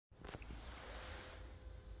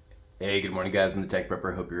Hey, good morning guys, I'm the Tech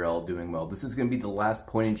Prepper. Hope you're all doing well. This is going to be the last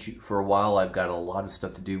point and shoot for a while. I've got a lot of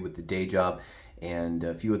stuff to do with the day job and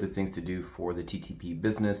a few other things to do for the TTP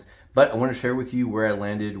business. But I want to share with you where I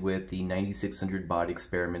landed with the 9600 baud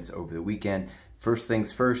experiments over the weekend. First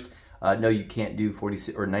things first, no, you can't do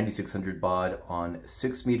 46 or 9600 baud on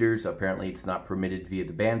 6 meters. Apparently it's not permitted via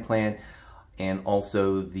the band plan. And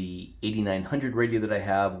also the 8900 radio that I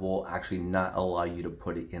have will actually not allow you to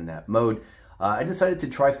put it in that mode. I decided to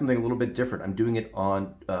try something a little bit different. I'm doing it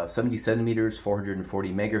on 70 centimeters,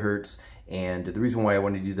 440 megahertz, and the reason why I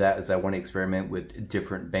want to do that is I want to experiment with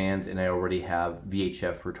different bands, and I already have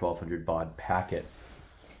VHF for 1200 baud packet.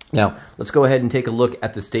 Now, let's go ahead and take a look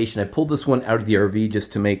at the station. I pulled this one out of the RV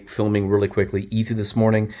just to make filming really quickly easy this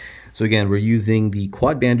morning. So again, we're using the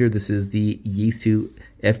quad bander. This is the Yaesu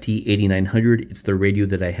FT8900. It's the radio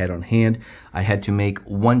that I had on hand. I had to make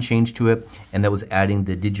one change to it, and that was adding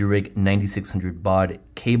the Digirig 9600 baud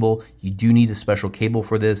cable. You do need a special cable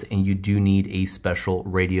for this, and you do need a special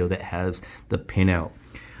radio that has the pinout.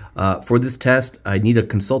 For this test, I need to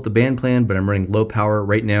consult the band plan, but I'm running low power.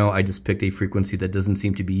 Right now, I just picked a frequency that doesn't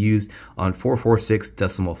seem to be used on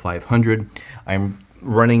 446.500. I'm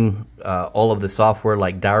running all of the software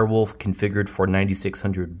like Direwolf configured for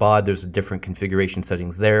 9600 baud. There's a different configuration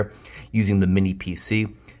settings there using the mini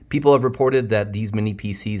PC. People have reported that these mini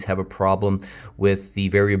PCs have a problem with the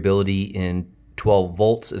variability in 12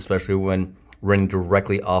 volts, especially when running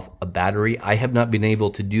directly off a battery. I have not been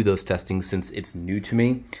able to do those testings since it's new to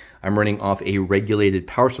me. I'm running off a regulated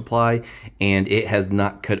power supply, and it has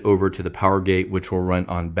not cut over to the power gate, which will run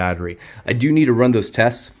on battery. I do need to run those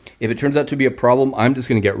tests. If it turns out to be a problem, I'm just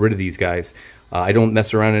going to get rid of these guys. I don't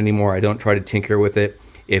mess around anymore. I don't try to tinker with it.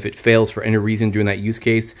 If it fails for any reason during that use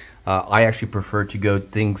case, I actually prefer to go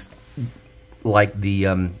things like the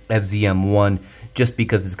FZM1, just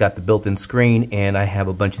because it's got the built-in screen, and I have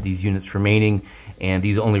a bunch of these units remaining, and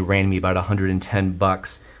these only ran me about 110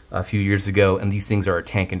 bucks a few years ago, and these things are a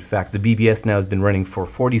tank. In fact, the BBS now has been running for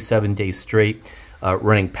 47 days straight,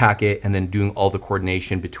 running packet and then doing all the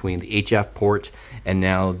coordination between the HF port and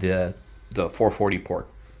now the 440 port.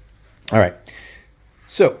 All right,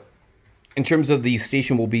 so in terms of the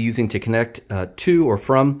station we'll be using to connect to or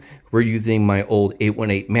from, we're using my old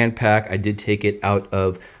 818 man pack. I did take it out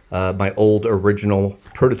of my old original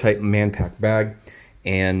prototype man pack bag,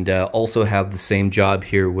 and also have the same job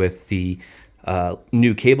here with the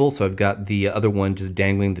new cable. So I've got the other one just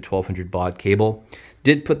dangling, the 1200 baud cable.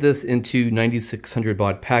 Did put this into 9600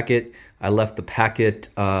 baud packet. I left the packet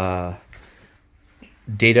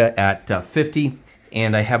data at 50,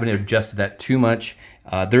 and I haven't adjusted that too much.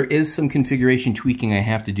 There is some configuration tweaking I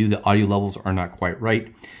have to do. The audio levels are not quite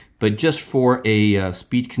right, but just for a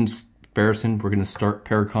speed comparison, we're going to start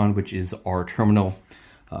Paracon, which is our terminal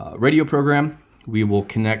radio program. We will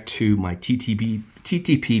connect to my TTP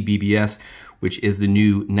BBS, which is the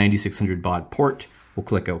new 9600 baud port. We'll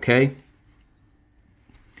click OK.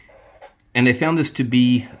 And I found this to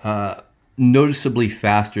be noticeably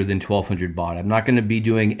faster than 1200 baud. I'm not going to be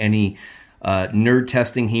doing any nerd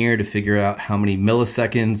testing here to figure out how many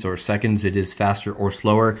milliseconds or seconds it is faster or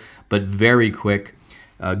slower, but very quick.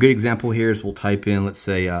 A good example here is we'll type in, let's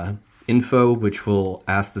say, info, which will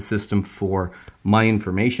ask the system for my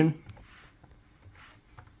information.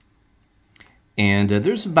 And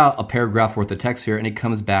there's about a paragraph worth of text here, and it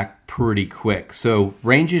comes back pretty quick. So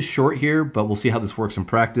range is short here, but we'll see how this works in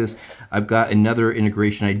practice. I've got another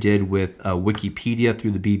integration I did with Wikipedia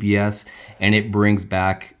through the BBS, and it brings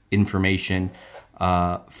back information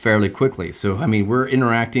fairly quickly. So, I mean, we're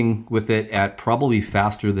interacting with it at probably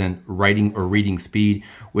faster than writing or reading speed,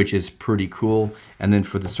 which is pretty cool. And then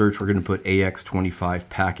for the search, we're going to put AX25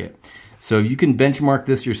 packet. So you can benchmark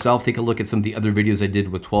this yourself. Take a look at some of the other videos I did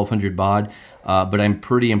with 1200 baud, but I'm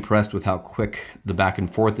pretty impressed with how quick the back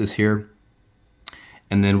and forth is here.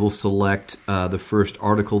 And then we'll select the first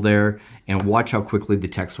article there and watch how quickly the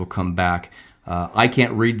text will come back. I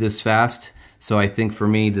can't read this fast, so I think for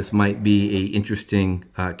me this might be an interesting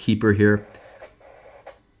keeper here.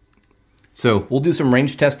 So we'll do some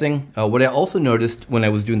range testing. What I also noticed when I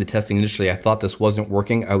was doing the testing initially, I thought this wasn't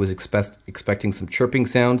working. I was expecting some chirping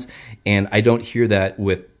sounds, and I don't hear that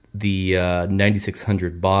with the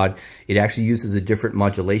 9600 baud. It actually uses a different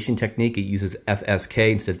modulation technique. It uses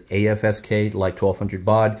FSK instead of AFSK like 1200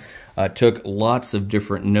 baud. Took lots of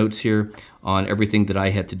different notes here on everything that I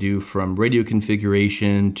had to do, from radio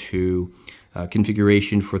configuration to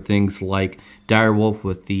configuration for things like Direwolf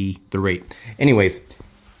with the rate. Anyways,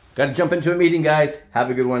 got to jump into a meeting, guys. Have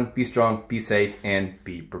a good one. Be strong, be safe, and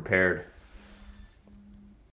be prepared.